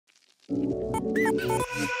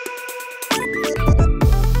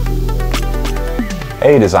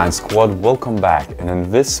Hey Design Squad, welcome back, and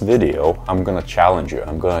in this video I'm gonna challenge you.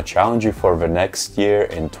 I'm gonna challenge you for the next year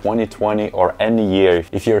in 2020 or any year.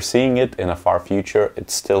 If you're seeing it in a far future,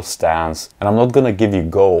 it still stands. And I'm not gonna give you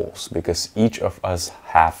goals because each of us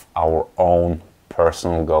have our own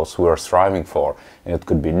personal goals we are striving for. And it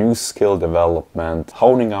could be new skill development,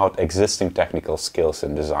 honing out existing technical skills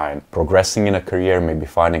in design, progressing in a career, maybe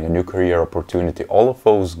finding a new career opportunity. All of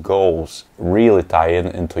those goals really tie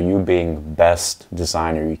into you being best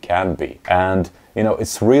designer you can be. And you know,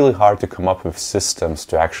 it's really hard to come up with systems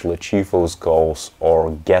to actually achieve those goals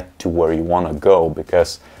or get to where you want to go,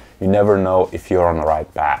 because you never know if you're on the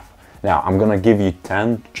right path. Now, I'm gonna give you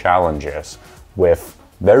 10 challenges with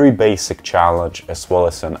very basic challenge as well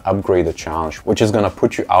as an upgraded challenge, which is going to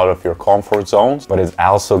put you out of your comfort zones, but it's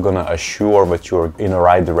also going to assure that you're in the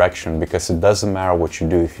right direction, because it doesn't matter what you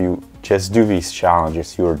do. If you just do these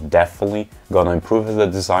challenges, you're definitely going to improve as a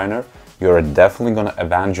designer. You're definitely going to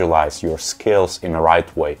evangelize your skills in the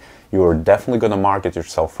right way. You're definitely going to market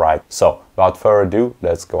yourself right. So without further ado,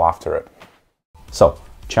 let's go after it. So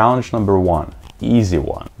challenge number 1, easy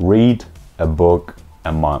one, read a book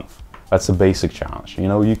a month. That's a basic challenge. You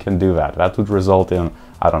know, you can do that. That would result in,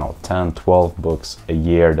 I don't know, 10, 12 books a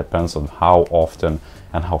year, depends on how often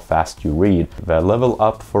and how fast you read. The level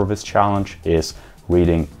up for this challenge is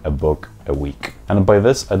reading a book a week. And by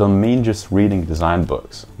this, I don't mean just reading design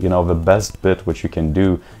books. You know, the best bit which you can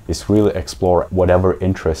do is really explore whatever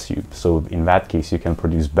interests you. So in that case, you can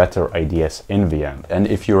produce better ideas in the end. And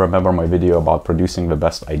if you remember my video about producing the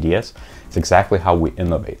best ideas, it's exactly how we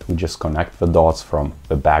innovate. We just connect the dots from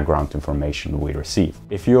the background information we receive.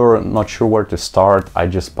 If you're not sure where to start, I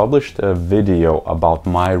just published a video about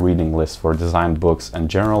my reading list for design books and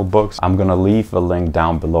general books. I'm gonna leave the link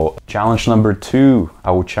down below. Challenge number 2,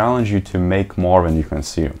 I would challenge you to make more than you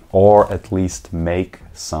consume, or at least make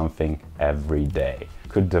something every day. You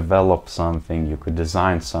could develop something, you could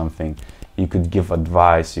design something, you could give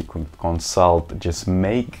advice, you could consult. Just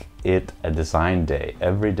make it a design day.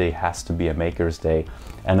 Every day has to be a maker's day.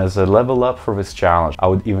 And as a level up for this challenge, I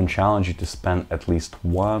would even challenge you to spend at least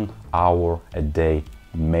 1 hour a day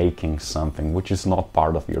making something which is not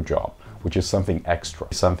part of your job, which is something extra,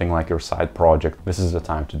 something like your side project. This is the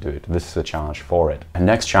time to do it. This is a challenge for it. And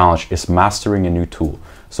next challenge is mastering a new tool.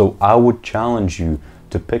 So I would challenge you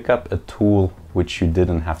to pick up a tool which you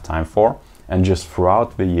didn't have time for, and just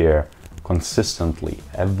throughout the year, consistently,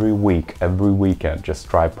 every week, every weekend, just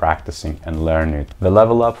try practicing and learn it. The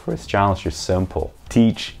level up for this challenge is simple.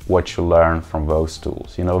 Teach what you learn from those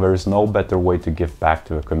tools. You know, there is no better way to give back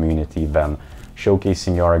to a community than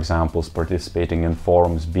showcasing your examples, participating in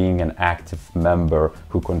forums, being an active member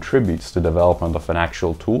who contributes to development of an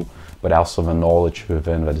actual tool, but also the knowledge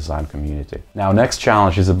within the design community. Now, next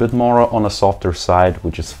challenge is a bit more on a softer side,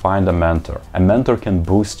 which is find a mentor. A mentor can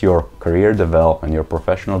boost your career development, your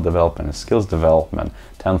professional development, and skills development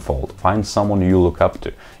tenfold. Find someone you look up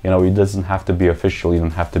to. You know, it doesn't have to be official. You don't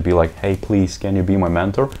have to be like, hey, please, can you be my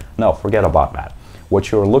mentor? No, forget about that. What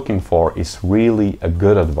you're looking for is really a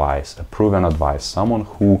good advice, a proven advice, someone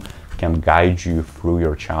who can guide you through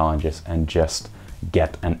your challenges and just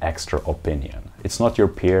get an extra opinion. It's not your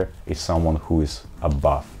peer, it's someone who is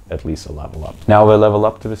above, at least a level up. Now, the level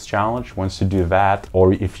up to this challenge, once you do that,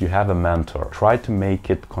 or if you have a mentor, try to make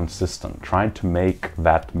it consistent. Try to make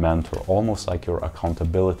that mentor almost like your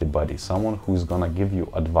accountability buddy, someone who's gonna give you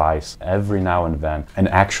advice every now and then and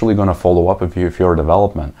actually gonna follow up with you with your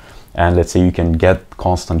development. And let's say you can get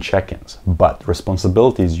constant check-ins, but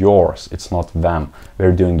responsibility is yours, it's not them.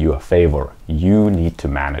 They're doing you a favor. You need to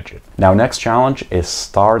manage it. Now, next challenge is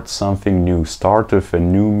start something new. Start with a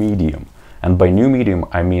new medium. And by new medium,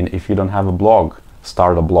 I mean, if you don't have a blog,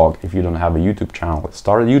 start a blog. If you don't have a YouTube channel,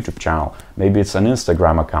 start a YouTube channel. Maybe it's an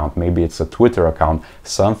Instagram account, maybe it's a Twitter account,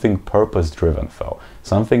 something purpose-driven though.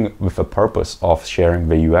 Something with a purpose of sharing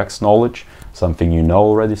the UX knowledge, something you know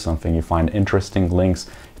already, something you find interesting, links.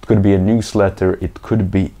 It could be a newsletter, it could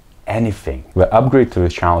be anything. The upgrade to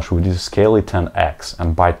this challenge would be to scale it 10x.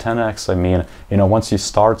 And by 10x, I mean, you know, once you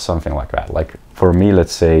start something like that, like for me,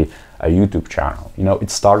 let's say a YouTube channel, you know, it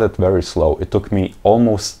started very slow. It took me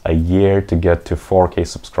almost a year to get to 4K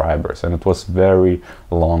subscribers, and it was very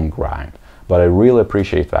long grind. But I really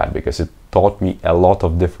appreciate that because it taught me a lot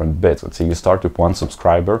of different bits. Let's say you start with 1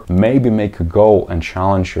 subscriber, maybe make a goal and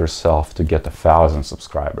challenge yourself to get 1,000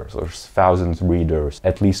 subscribers or 1,000 readers,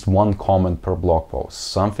 at least 1 comment per blog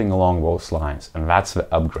post, something along those lines, and that's the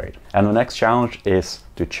upgrade. And the next challenge is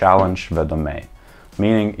to challenge the domain,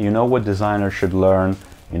 meaning you know what designers should learn,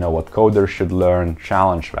 you know what coders should learn,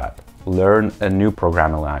 challenge that. learn a new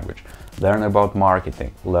programming language, learn about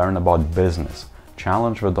marketing, learn about business,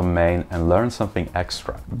 challenge the domain and learn something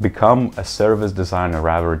extra. Become a service designer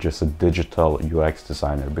rather than just a digital UX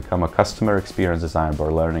designer. Become a customer experience designer by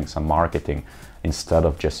learning some marketing instead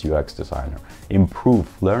of just UX designer.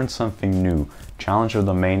 Improve, learn something new, challenge the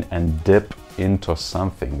domain and dip into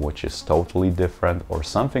something which is totally different or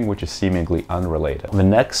something which is seemingly unrelated. The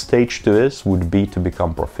next stage to this would be to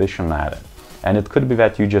become proficient at it. And it could be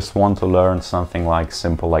that you just want to learn something like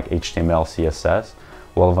simple like HTML, CSS.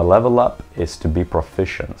 Well, the level up is to be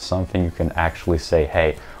proficient, something you can actually say,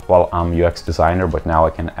 hey, well, I'm UX designer, but now I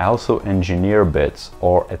can also engineer bits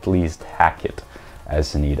or at least hack it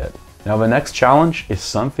as needed. Now, the next challenge is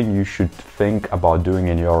something you should think about doing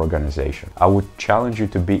in your organization. I would challenge you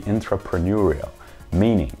to be entrepreneurial,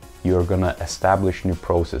 meaning you're gonna establish new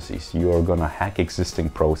processes, you're gonna hack existing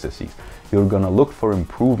processes, you're gonna look for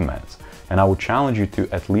improvements. And I would challenge you to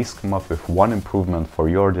at least come up with one improvement for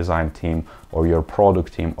your design team or your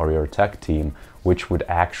product team or your tech team, which would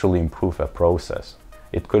actually improve a process.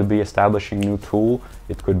 It could be establishing a new tool,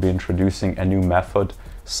 it could be introducing a new method,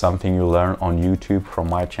 something you learn on YouTube from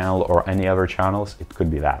my channel or any other channels, it could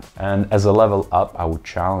be that. And as a level up, I would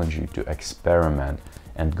challenge you to experiment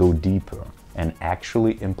and go deeper and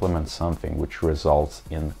actually implement something which results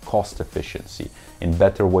in cost efficiency, in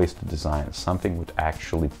better ways to design, something which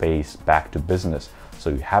actually pays back to business. So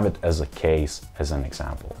you have it as a case, as an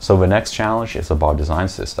example. So the next challenge is about design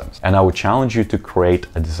systems. And I would challenge you to create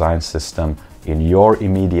a design system in your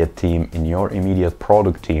immediate team, in your immediate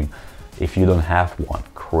product team. If you don't have one,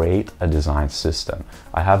 create a design system.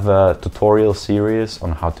 I have a tutorial series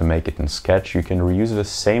on how to make it in Sketch. You can reuse the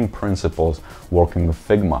same principles working with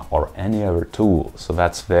Figma or any other tool. So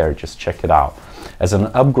that's there, just check it out. As an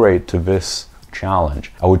upgrade to this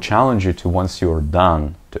challenge, I would challenge you to, once you're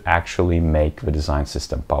done, to actually make the design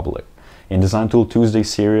system public. In Design Tool Tuesday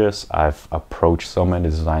series, I've approached so many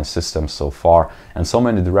design systems so far and so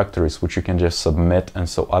many directories which you can just submit, and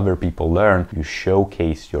so other people learn, you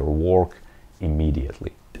showcase your work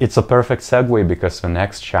immediately. It's a perfect segue because the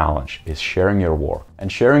next challenge is sharing your work.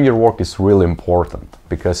 And sharing your work is really important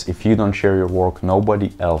because if you don't share your work,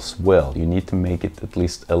 nobody else will. You need to make it at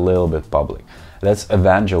least a little bit public. Let's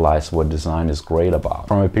evangelize what design is great about.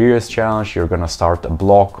 From a previous challenge, you're gonna start a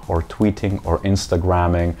blog or tweeting or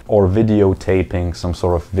Instagramming or videotaping some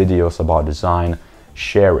sort of videos about design,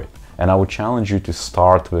 share it. And I would challenge you to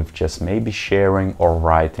start with just maybe sharing or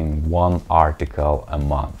writing one article a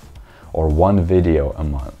month or one video a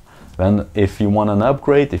month. Then if you want an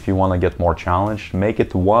upgrade, if you want to get more challenged, make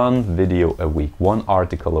it one video a week, one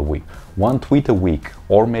article a week, one tweet a week,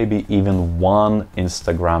 or maybe even one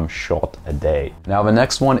Instagram shot a day. Now the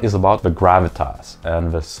next one is about the gravitas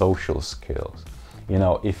and the social skills. You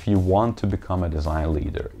know, if you want to become a design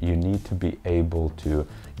leader, you need to be able to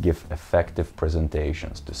give effective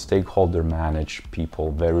presentations, to stakeholder manage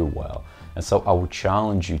people very well. And so I would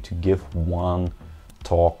challenge you to give one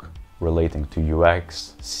talk relating to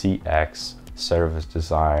UX, CX, service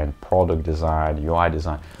design, product design, UI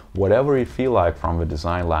design, whatever you feel like from the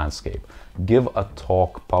design landscape. Give a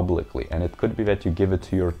talk publicly, and it could be that you give it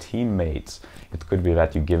to your teammates, it could be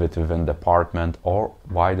that you give it within department or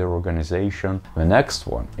wider organization. The next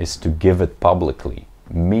one is to give it publicly,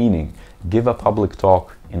 meaning give a public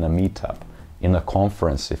talk in a meetup, in a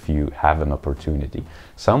conference if you have an opportunity,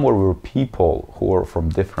 somewhere where people who are from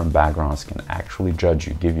different backgrounds can actually judge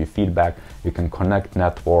you, give you feedback, you can connect,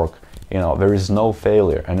 network. You know, there is no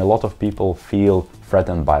failure, and a lot of people feel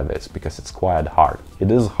threatened by this because it's quite hard.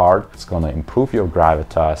 It is hard, it's gonna improve your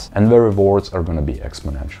gravitas, and the rewards are gonna be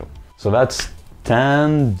exponential. So that's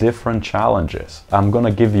 10 different challenges. I'm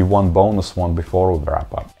gonna give you one bonus one before we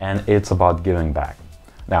wrap up, and it's about giving back.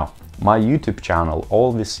 Now, my YouTube channel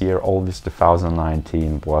all this year, all this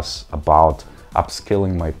 2019 was about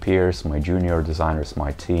upskilling my peers, my junior designers,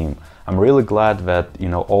 my team. I'm really glad that, you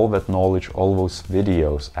know, all that knowledge, all those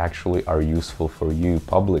videos actually are useful for you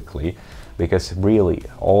publicly, because really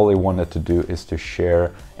all I wanted to do is to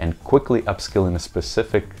share and quickly upskill in a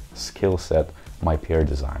specific skill set my peer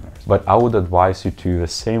designers. But I would advise you to, the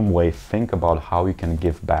same way, think about how you can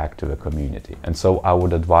give back to the community. And so I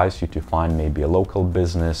would advise you to find maybe a local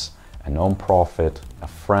business, a non-profit, a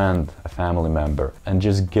friend, a family member, and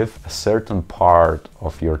just give a certain part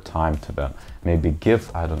of your time to them. Maybe give,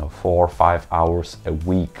 I don't know, 4 or 5 hours a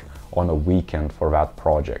week on a weekend for that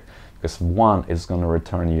project. Because one, it's going to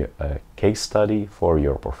return you a case study for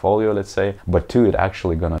your portfolio, let's say, but two, it's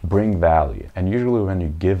actually going to bring value. And usually when you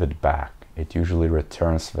give it back, it usually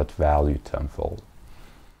returns that value tenfold.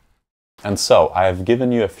 And so I have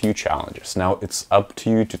given you a few challenges. Now it's up to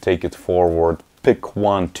you to take it forward pick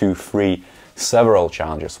 1, 2, 3, several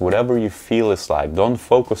challenges, whatever you feel is like. Don't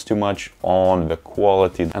focus too much on the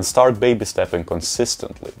quality and start baby stepping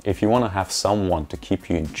consistently. If you want to have someone to keep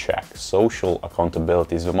you in check, social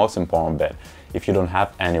accountability is the most important bit. If you don't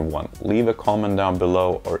have anyone, leave a comment down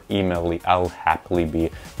below or email me. I'll happily be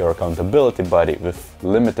your accountability buddy with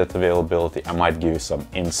limited availability. I might give you some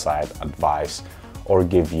inside advice or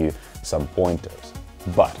give you some pointers.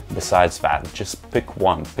 But besides that, just pick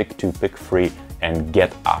 1, pick 2, pick 3 and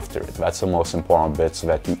get after it. That's the most important bit, so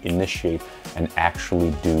that you initiate and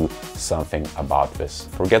actually do something about this.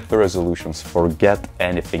 Forget the resolutions, forget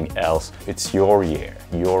anything else. It's your year,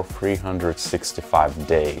 your 365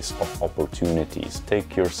 days of opportunities.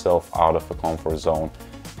 Take yourself out of the comfort zone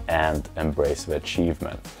and embrace the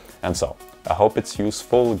achievement. And so, I hope it's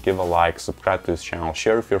useful. Give a like, subscribe to this channel,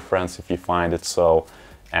 share with your friends if you find it so,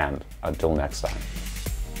 and until next time.